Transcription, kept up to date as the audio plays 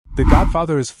The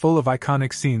Godfather is full of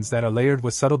iconic scenes that are layered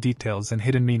with subtle details and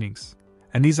hidden meanings,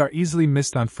 and these are easily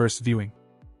missed on first viewing.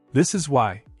 This is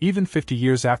why, even 50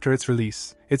 years after its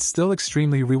release, it's still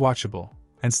extremely rewatchable,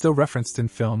 and still referenced in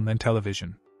film and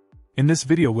television. In this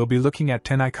video we'll be looking at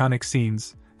 10 iconic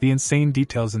scenes, the insane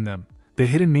details in them, the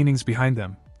hidden meanings behind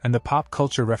them, and the pop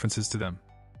culture references to them.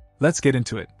 Let's get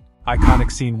into it.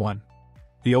 Iconic Scene 1.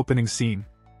 The opening scene.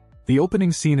 The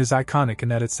opening scene is iconic in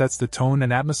that it sets the tone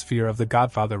and atmosphere of The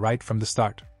Godfather right from the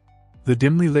start. The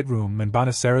dimly lit room and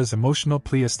Bonacera's emotional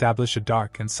plea establish a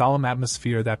dark and solemn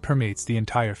atmosphere that permeates the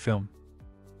entire film.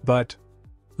 But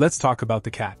let's talk about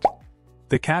the cat.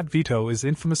 The cat Vito is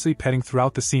infamously petting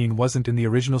throughout the scene wasn't in the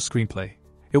original screenplay.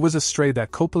 It was a stray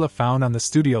that Coppola found on the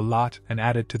studio lot and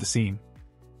added to the scene.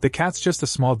 The cat's just a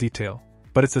small detail,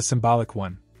 but it's a symbolic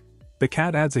one. The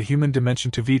cat adds a human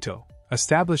dimension to Vito,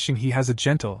 establishing he has a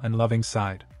gentle and loving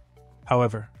side.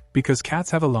 However, because cats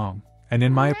have a long, and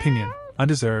in my opinion,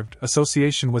 undeserved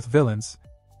association with villains,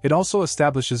 it also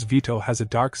establishes Vito has a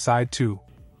dark side too.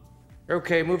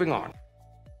 Okay, moving on.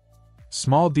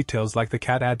 Small details like the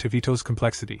cat add to Vito's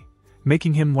complexity,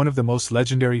 making him one of the most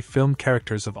legendary film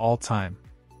characters of all time.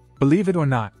 Believe it or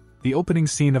not, the opening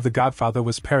scene of The Godfather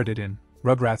was parodied in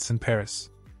Rugrats in Paris.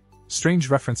 Strange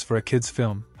reference for a kid's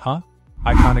film, huh?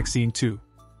 Iconic Scene 2.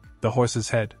 The horse's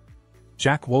head.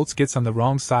 Jack Woltz gets on the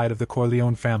wrong side of the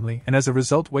Corleone family and as a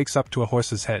result wakes up to a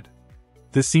horse's head.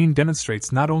 The scene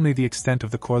demonstrates not only the extent of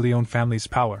the Corleone family's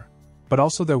power, but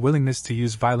also their willingness to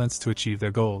use violence to achieve their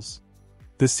goals.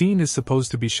 The scene is supposed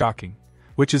to be shocking,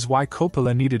 which is why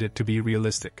Coppola needed it to be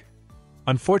realistic.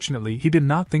 Unfortunately, he did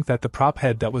not think that the prop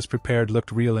head that was prepared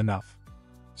looked real enough.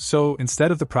 So,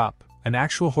 instead of the prop, an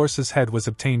actual horse's head was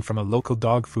obtained from a local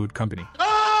dog food company.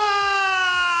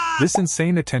 This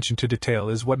insane attention to detail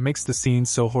is what makes the scene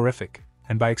so horrific,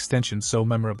 and by extension so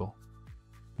memorable.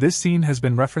 This scene has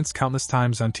been referenced countless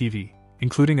times on TV,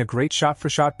 including a great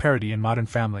shot-for-shot parody in Modern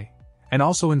Family, and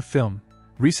also in film,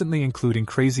 recently including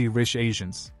Crazy Rich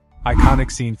Asians.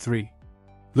 Iconic Scene 3.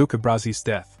 Luca Brasi's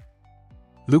death.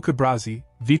 Luca Brasi,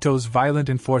 Vito's violent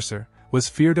enforcer, was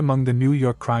feared among the New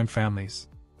York crime families.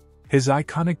 His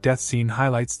iconic death scene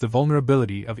highlights the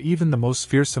vulnerability of even the most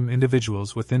fearsome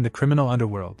individuals within the criminal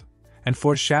underworld, and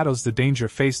foreshadows the danger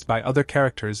faced by other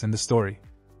characters in the story.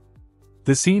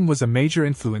 The scene was a major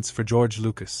influence for George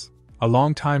Lucas, a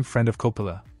longtime friend of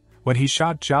Coppola, when he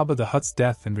shot Jabba the Hutt's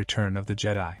death in Return of the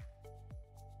Jedi.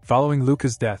 Following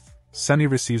Luca's death, Sonny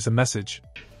receives a message.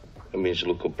 That means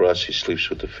Luca Brasi sleeps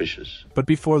with the fishes. But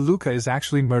before Luca is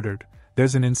actually murdered,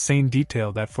 there's an insane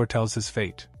detail that foretells his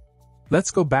fate. Let's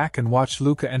go back and watch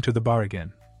Luca enter the bar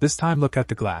again. This time look at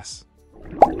the glass.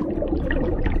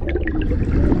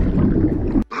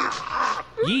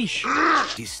 Yeesh.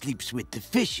 He sleeps with the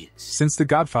fishes. Since The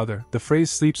Godfather, the phrase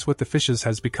sleeps with the fishes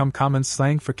has become common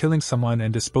slang for killing someone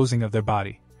and disposing of their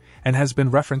body, and has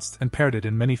been referenced and parodied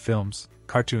in many films,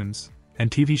 cartoons, and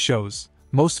TV shows,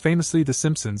 most famously The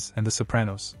Simpsons and The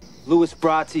Sopranos. Louis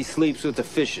Brasi sleeps with the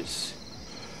fishes.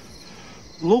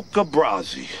 Luca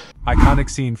Brasi. Iconic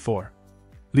Scene 4.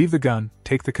 Leave the gun,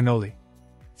 take the cannoli.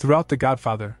 Throughout The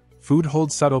Godfather, food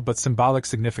holds subtle but symbolic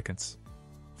significance.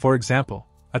 For example,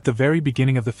 at the very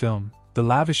beginning of the film, the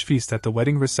lavish feast at the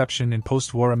wedding reception in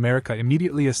post-war America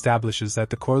immediately establishes that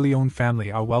the Corleone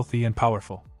family are wealthy and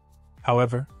powerful.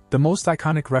 However, the most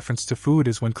iconic reference to food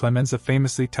is when Clemenza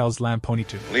famously tells Lamponi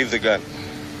to Leave the gun.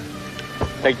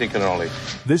 Take the cannoli.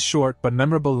 This short but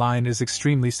memorable line is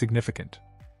extremely significant.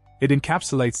 It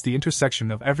encapsulates the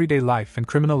intersection of everyday life and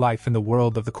criminal life in the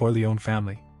world of the Corleone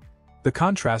family. The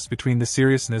contrast between the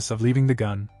seriousness of leaving the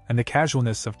gun and the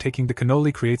casualness of taking the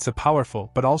cannoli creates a powerful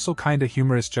but also kinda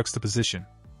humorous juxtaposition.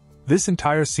 This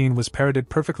entire scene was parodied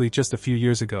perfectly just a few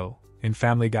years ago, in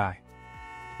Family Guy.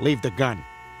 Leave the gun.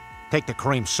 Take the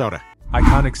cream soda.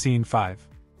 Iconic Scene 5.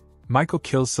 Michael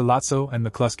kills Sollozzo and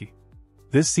McCluskey.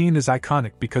 This scene is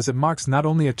iconic because it marks not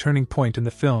only a turning point in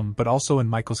the film but also in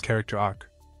Michael's character arc.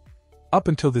 Up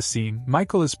until this scene,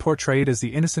 Michael is portrayed as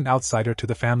the innocent outsider to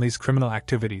the family's criminal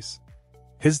activities.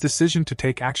 His decision to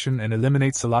take action and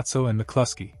eliminate Sollozzo and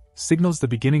McCluskey signals the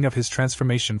beginning of his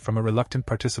transformation from a reluctant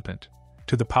participant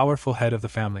to the powerful head of the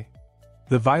family.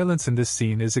 The violence in this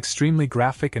scene is extremely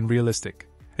graphic and realistic,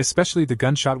 especially the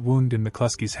gunshot wound in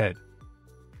McCluskey's head.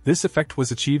 This effect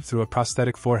was achieved through a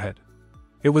prosthetic forehead.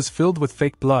 It was filled with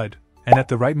fake blood, and at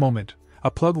the right moment, a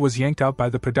plug was yanked out by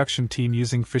the production team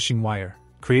using fishing wire,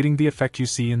 creating the effect you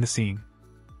see in the scene.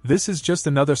 This is just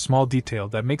another small detail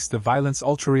that makes the violence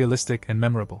ultra-realistic and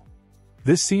memorable.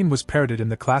 This scene was parodied in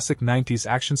the classic 90s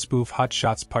action spoof Hot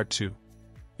Shots Part 2.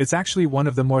 It's actually one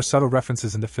of the more subtle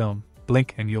references in the film.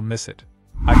 Blink and you'll miss it.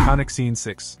 Iconic Scene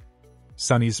 6.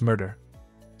 Sonny's murder.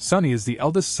 Sonny is the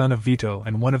eldest son of Vito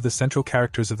and one of the central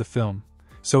characters of the film,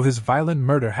 so his violent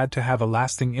murder had to have a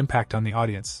lasting impact on the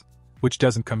audience, which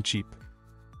doesn't come cheap.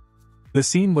 The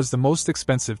scene was the most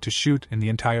expensive to shoot in the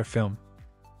entire film.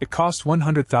 It cost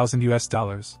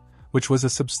 $100,000, which was a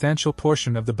substantial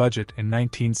portion of the budget in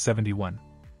 1971.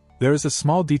 There is a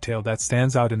small detail that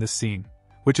stands out in this scene,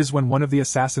 which is when one of the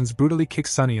assassins brutally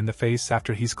kicks Sonny in the face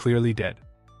after he's clearly dead.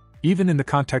 Even in the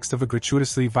context of a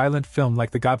gratuitously violent film like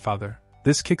The Godfather,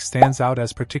 this kick stands out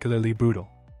as particularly brutal.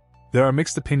 There are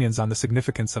mixed opinions on the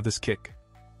significance of this kick.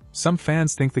 Some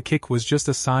fans think the kick was just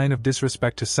a sign of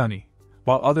disrespect to Sonny,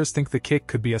 while others think the kick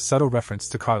could be a subtle reference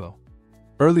to Carlo.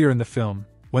 Earlier in the film,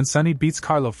 when Sonny beats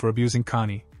Carlo for abusing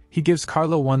Connie, he gives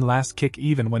Carlo one last kick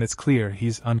even when it's clear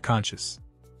he's unconscious.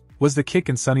 Was the kick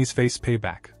in Sonny's face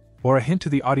payback, or a hint to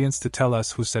the audience to tell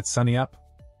us who set Sonny up?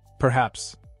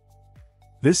 Perhaps.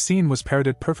 This scene was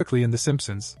parodied perfectly in The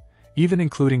Simpsons, even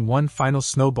including one final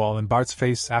snowball in Bart's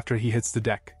face after he hits the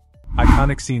deck.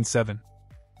 Iconic Scene 7.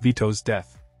 Vito's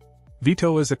death.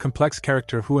 Vito is a complex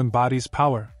character who embodies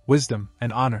power, wisdom,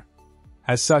 and honor.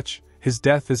 As such, his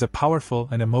death is a powerful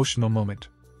and emotional moment.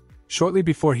 Shortly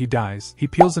before he dies, he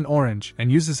peels an orange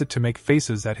and uses it to make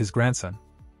faces at his grandson.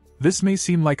 This may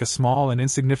seem like a small and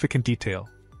insignificant detail,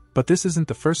 but this isn't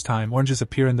the first time oranges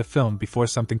appear in the film before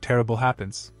something terrible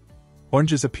happens.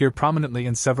 Oranges appear prominently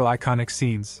in several iconic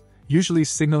scenes, usually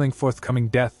signaling forthcoming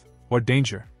death or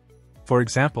danger. For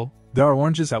example, there are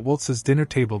oranges at Waltz's dinner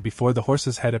table before the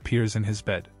horse's head appears in his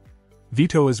bed.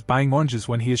 Vito is buying oranges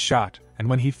when he is shot, and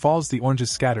when he falls the oranges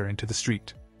scatter into the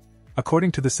street.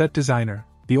 According to the set designer,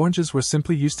 the oranges were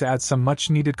simply used to add some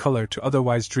much-needed color to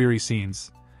otherwise dreary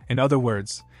scenes. In other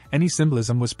words, any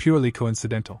symbolism was purely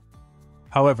coincidental.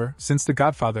 However, since The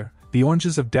Godfather, the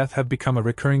oranges of death have become a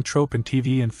recurring trope in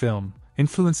TV and film,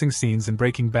 influencing scenes in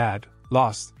Breaking Bad,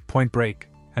 Lost, Point Break,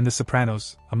 and The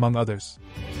Sopranos, among others.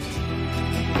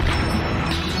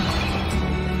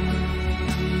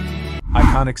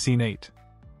 Iconic Scene 8.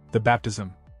 The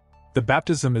Baptism. The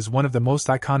baptism is one of the most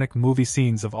iconic movie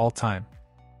scenes of all time.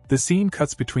 The scene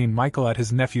cuts between Michael at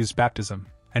his nephew's baptism,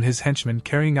 and his henchmen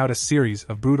carrying out a series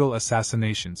of brutal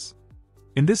assassinations.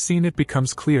 In this scene it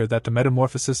becomes clear that the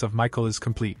metamorphosis of Michael is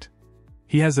complete.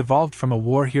 He has evolved from a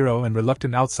war hero and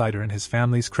reluctant outsider in his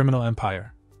family's criminal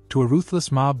empire, to a ruthless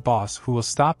mob boss who will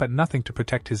stop at nothing to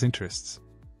protect his interests.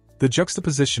 The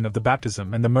juxtaposition of the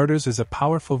baptism and the murders is a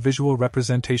powerful visual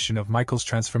representation of Michael's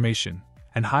transformation,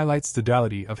 and highlights the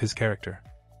duality of his character.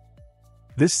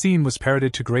 This scene was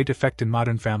parodied to great effect in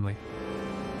Modern Family.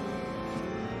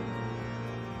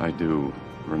 I do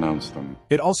renounce them.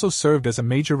 It also served as a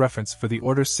major reference for the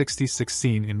Order 66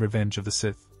 scene in Revenge of the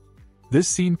Sith. This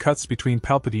scene cuts between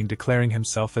Palpatine declaring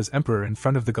himself as Emperor in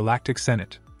front of the Galactic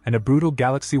Senate, and a brutal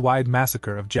galaxy-wide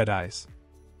massacre of Jedis.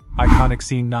 Iconic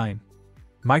Scene 9.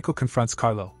 Michael confronts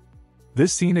Carlo.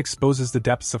 This scene exposes the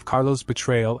depths of Carlo's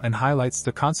betrayal and highlights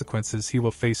the consequences he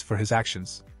will face for his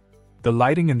actions. The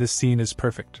lighting in this scene is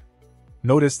perfect.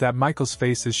 Notice that Michael's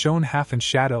face is shown half in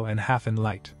shadow and half in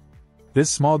light. This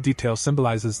small detail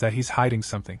symbolizes that he's hiding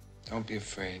something. Don't be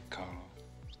afraid, Carlo.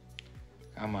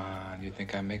 Come on, you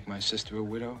think I make my sister a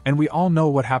widow? And we all know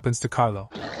what happens to Carlo.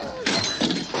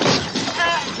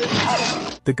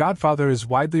 The Godfather is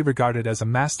widely regarded as a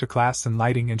masterclass in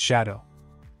lighting and shadow.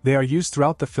 They are used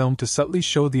throughout the film to subtly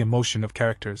show the emotion of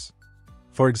characters.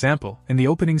 For example, in the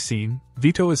opening scene,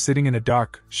 Vito is sitting in a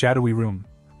dark, shadowy room,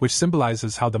 which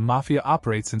symbolizes how the mafia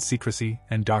operates in secrecy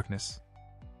and darkness.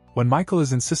 When Michael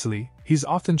is in Sicily, he's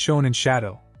often shown in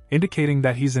shadow, indicating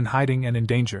that he's in hiding and in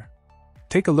danger.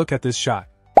 Take a look at this shot.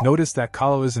 Notice that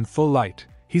Carlo is in full light,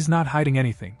 he's not hiding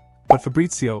anything, but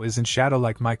Fabrizio is in shadow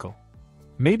like Michael.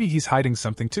 Maybe he's hiding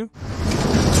something too?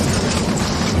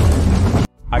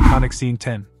 Iconic Scene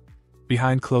 10.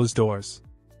 Behind Closed Doors.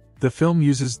 The film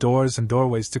uses doors and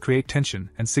doorways to create tension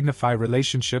and signify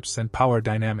relationships and power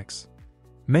dynamics.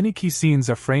 Many key scenes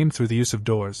are framed through the use of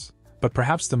doors, but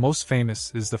perhaps the most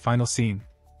famous is the final scene.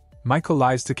 Michael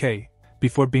lies to Kay,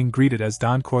 before being greeted as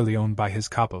Don Corleone by his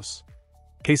capos.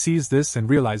 Kay sees this and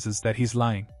realizes that he's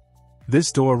lying.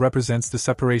 This door represents the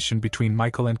separation between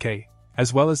Michael and Kay,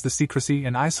 as well as the secrecy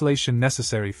and isolation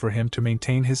necessary for him to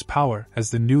maintain his power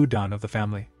as the new Don of the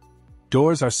family.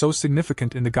 Doors are so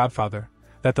significant in The Godfather,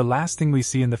 that the last thing we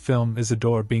see in the film is a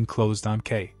door being closed on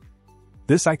Kay.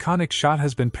 This iconic shot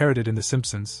has been parodied in The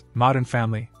Simpsons, Modern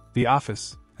Family, The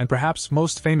Office, and perhaps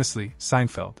most famously,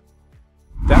 Seinfeld.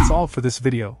 That's all for this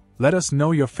video. Let us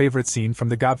know your favorite scene from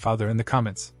The Godfather in the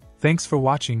comments. Thanks for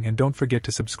watching and don't forget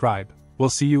to subscribe. We'll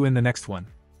see you in the next one.